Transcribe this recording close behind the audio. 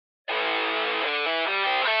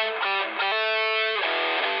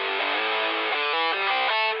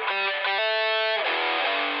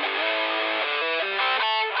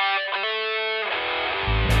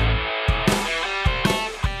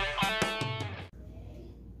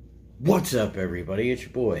What's up, everybody? It's your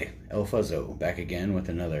boy, Elfuzzzo, back again with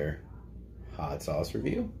another hot sauce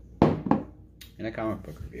review and a comic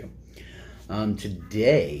book review.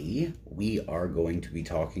 Today, we are going to be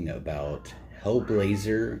talking about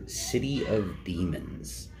Hellblazer, City of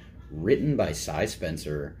Demons, written by Cy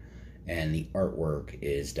Spencer, and the artwork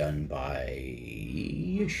is done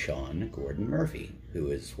by Sean Gordon Murphy, who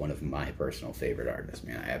is one of my personal favorite artists.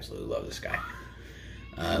 Man, I absolutely love this guy.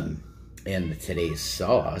 And today's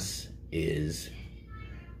sauce is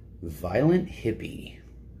Violent Hippie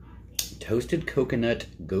Toasted Coconut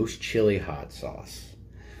Ghost Chili Hot Sauce.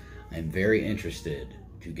 I'm very interested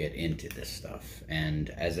to get into this stuff, and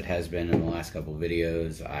as it has been in the last couple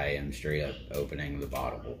videos, I am straight up opening the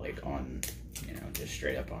bottle, like on, just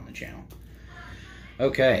straight up on the channel.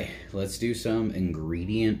 Okay, let's do some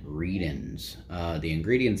ingredient read-ins. The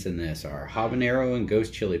ingredients in this are habanero and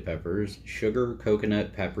ghost chili peppers, sugar,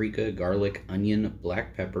 coconut, paprika, garlic, onion,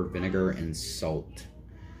 black pepper, vinegar, and salt.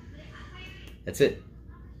 That's it.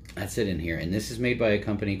 That's it in here. And this is made by a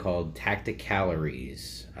company called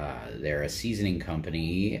Tacticalories. They're a seasoning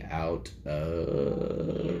company out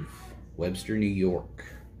of Webster, New York.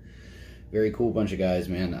 Very cool bunch of guys,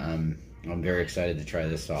 man. I'm very excited to try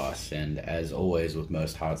this sauce, and as always with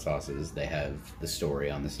most hot sauces, they have the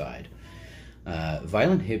story on the side.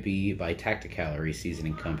 Violent Hippie by Tacticalories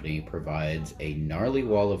Seasoning Company provides a gnarly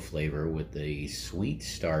wall of flavor with the sweet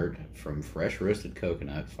start from fresh roasted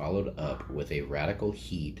coconut, followed up with a radical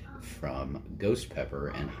heat from ghost pepper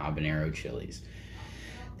and habanero chilies.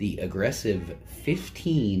 The aggressive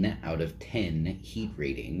 15 out of 10 heat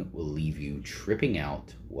rating will leave you tripping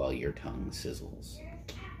out while your tongue sizzles.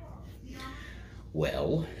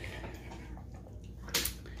 Well,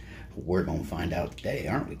 we're gonna find out today,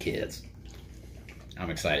 aren't we, kids? I'm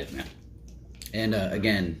excited, man. And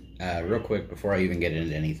again, real quick before I even get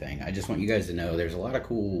into anything, I just want you guys to know there's a lot of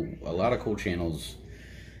cool channels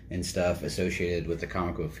and stuff associated with the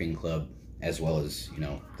Comic Book Fiend Club, as well as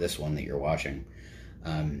this one that you're watching.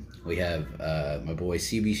 We have my boy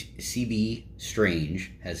CB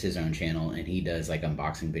Strange has his own channel, and he does like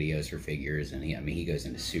unboxing videos for figures, and he goes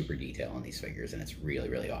into super detail on these figures, and it's really,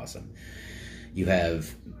 really awesome. You have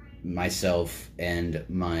myself and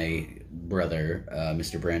my brother,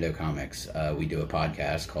 Mr. Brando Comics. We do a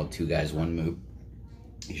podcast called Two Guys, One Moop.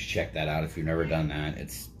 You should check that out if you've never done that.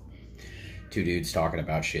 It's two dudes talking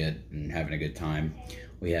about shit and having a good time.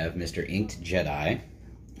 We have Mr. Inked Jedi,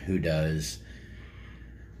 who does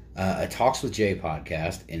a Talks with Jay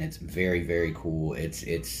podcast, and it's very, very cool.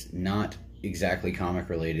 It's not exactly comic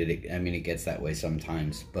related. It gets that way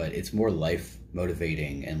sometimes, but it's more life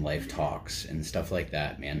motivating and life talks and stuff like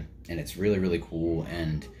that, man. And it's really, really cool.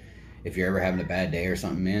 And if you're ever having a bad day or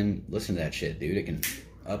something, man, listen to that shit, dude. It can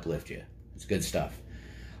uplift you. It's good stuff.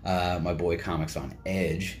 My boy Comics on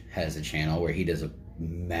Edge has a channel where he does a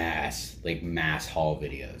mass haul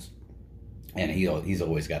videos. And he's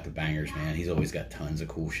always got the bangers, man. He's always got tons of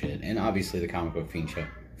cool shit. And obviously the Comic Book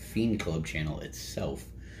Fiend Club channel itself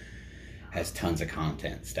has tons of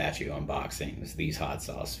content. Statue unboxings, these hot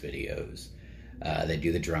sauce videos. They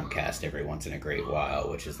do the drunk cast every once in a great while,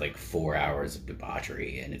 which is like 4 hours of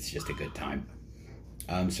debauchery, and it's just a good time.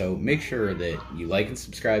 So make sure that you like and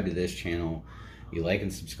subscribe to this channel. You like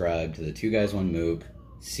and subscribe to the Two Guys, One Moop,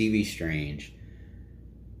 CV Strange,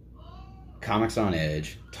 Comics on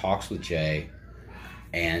Edge, Talks with Jay,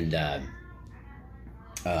 and the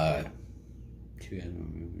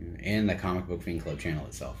Comic Book Fiend Club channel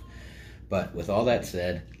itself. But with all that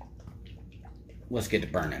said, let's get to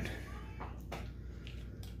burning.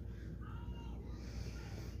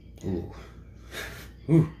 Ooh.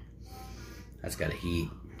 Ooh. That's got a heat.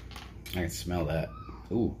 I can smell that.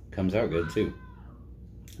 Ooh, comes out good too.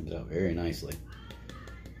 Comes out very nicely.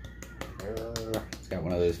 It's got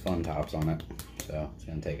one of those fun tops on it, so it's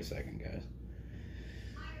gonna take a second, guys.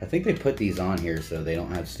 I think they put these on here so they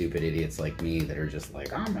don't have stupid idiots like me that are just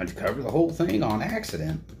like, I'm gonna cover the whole thing on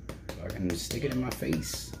accident so I can stick it in my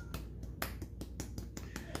face.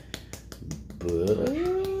 But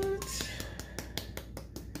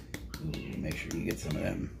make sure you get some of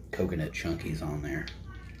them coconut chunkies on there.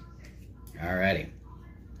 Alrighty,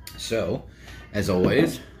 so as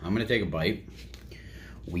always, I'm gonna take a bite.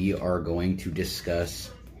 We are going to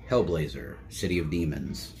discuss Hellblazer, City of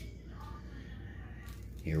Demons.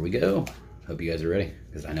 Here we go. Hope you guys are ready,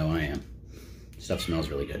 because I know I am. Stuff smells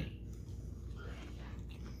really good.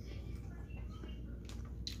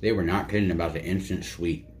 They were not kidding about the instant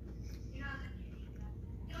sweet.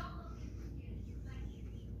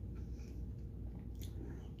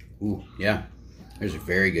 Ooh, yeah. There's a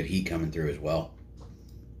very good heat coming through as well.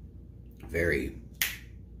 Very,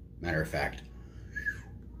 matter of fact,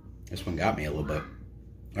 This one got me a little bit.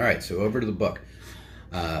 All right, so over to the book.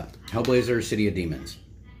 Hellblazer, City of Demons.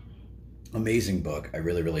 Amazing book. I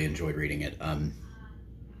really, really enjoyed reading it.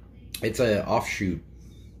 It's an offshoot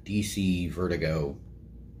DC Vertigo.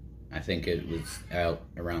 I think it was out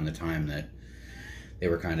around the time that they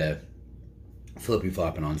were kind of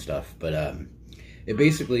flippy-flopping on stuff. But it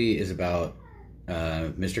basically is about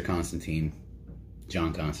Mr. Constantine,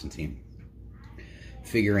 John Constantine,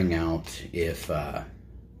 figuring out if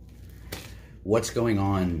what's going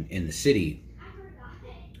on in the city,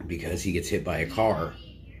 because he gets hit by a car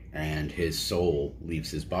and his soul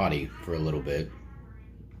leaves his body for a little bit,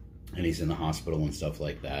 and he's in the hospital and stuff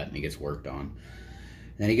like that, and he gets worked on.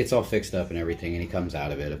 And then he gets all fixed up and everything, and he comes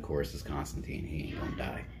out of it, of course, as Constantine. He ain't gonna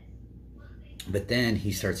die. But then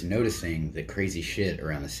he starts noticing that crazy shit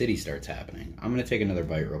around the city starts happening. I'm gonna take another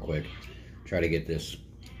bite real quick. Try to get this.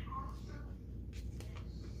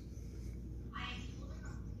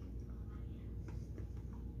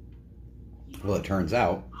 Well, it turns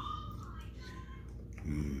out,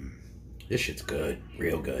 this shit's good,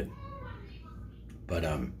 real good. But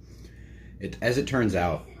as it turns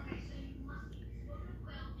out,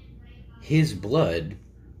 his blood,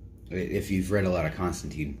 if you've read a lot of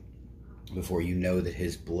Constantine before, you know that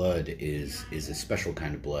his blood is a special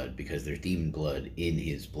kind of blood, because there's demon blood in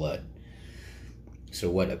his blood.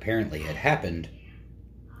 So what apparently had happened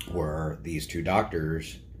were these two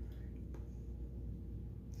doctors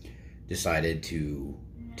decided to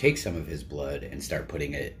take some of his blood and start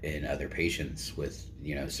putting it in other patients with,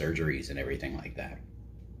 you know, surgeries and everything like that.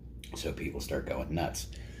 So people start going nuts.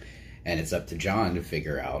 And it's up to John to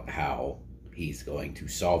figure out how he's going to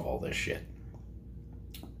solve all this shit.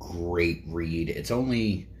 Great read. It's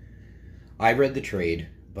only... I read the trade,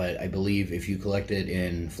 but I believe if you collect it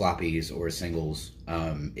in floppies or singles,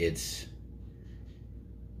 it's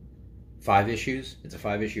 5 issues. It's a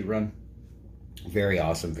 5-issue run. Very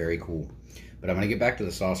awesome, very cool. But I'm going to get back to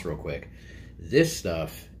the sauce real quick. This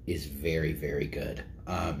stuff is very, very good.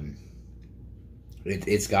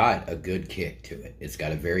 It's got a good kick to it. It's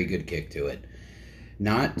got a very good kick to it.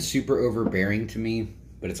 Not super overbearing to me,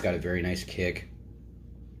 but it's got a very nice kick.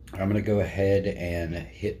 I'm going to go ahead and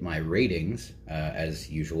hit my ratings, as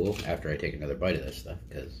usual, after I take another bite of this stuff,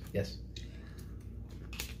 because, yes,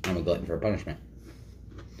 I'm a glutton for punishment.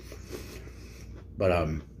 But,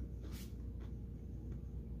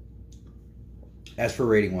 as for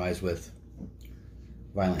rating-wise with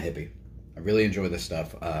Violent Hippie, I really enjoy this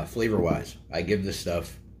stuff. Flavor-wise, I give this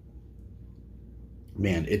stuff,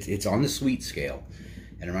 man, it's on the sweet scale,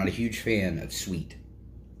 and I'm not a huge fan of sweet.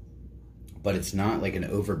 But it's not like an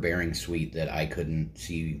overbearing sweet that I couldn't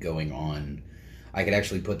see going on. I could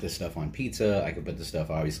actually put this stuff on pizza. I could put this stuff,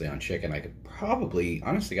 obviously, on chicken. I could probably,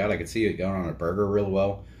 honest to God, I could see it going on a burger real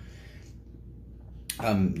well.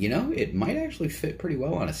 You know, it might actually fit pretty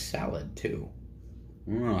well on a salad, too.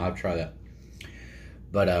 I don't know, I'll try that.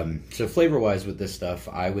 But, so flavor-wise with this stuff,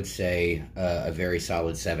 I would say a very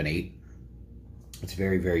solid 7-8. It's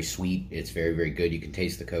very, very sweet. It's very, very good. You can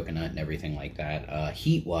taste the coconut and everything like that.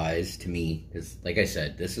 Heat-wise, to me, because, like I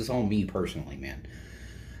said, this is all me personally,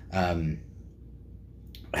 man.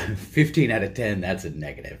 15 out of 10, that's a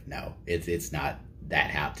negative. No, it's not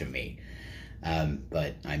that hot to me.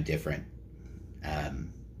 But I'm different.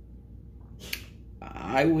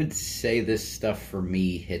 I would say this stuff, for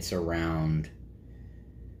me, hits around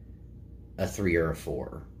a 3 or a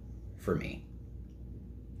 4 for me.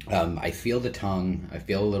 I feel the tongue. I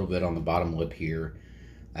feel a little bit on the bottom lip here.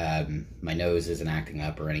 My nose isn't acting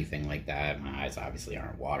up or anything like that. My eyes obviously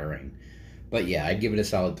aren't watering. But yeah, I'd give it a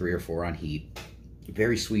solid 3 or 4 on heat.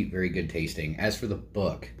 Very sweet, very good tasting. As for the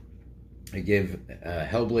book, I give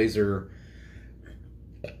Hellblazer,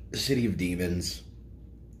 City of Demons.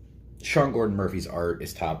 Sean Gordon Murphy's art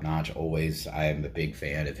is top-notch, always. I am a big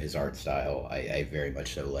fan of his art style. I very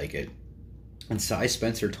much so like it. And Cy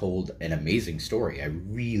Spencer told an amazing story. I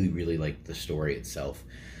really, really liked the story itself.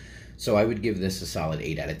 So I would give this a solid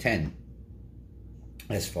 8 out of 10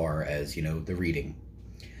 as far as, you know, the reading.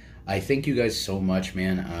 I thank you guys so much,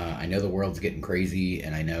 man. I know the world's getting crazy,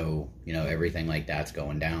 and I know, you know, everything like that's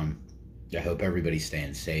going down. I hope everybody's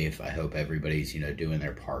staying safe. I hope everybody's, you know, doing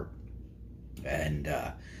their part. And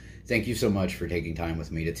thank you so much for taking time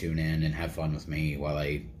with me to tune in and have fun with me while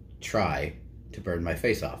I try to burn my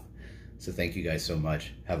face off. So thank you guys so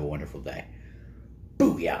much. Have a wonderful day.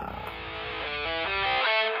 Booyah!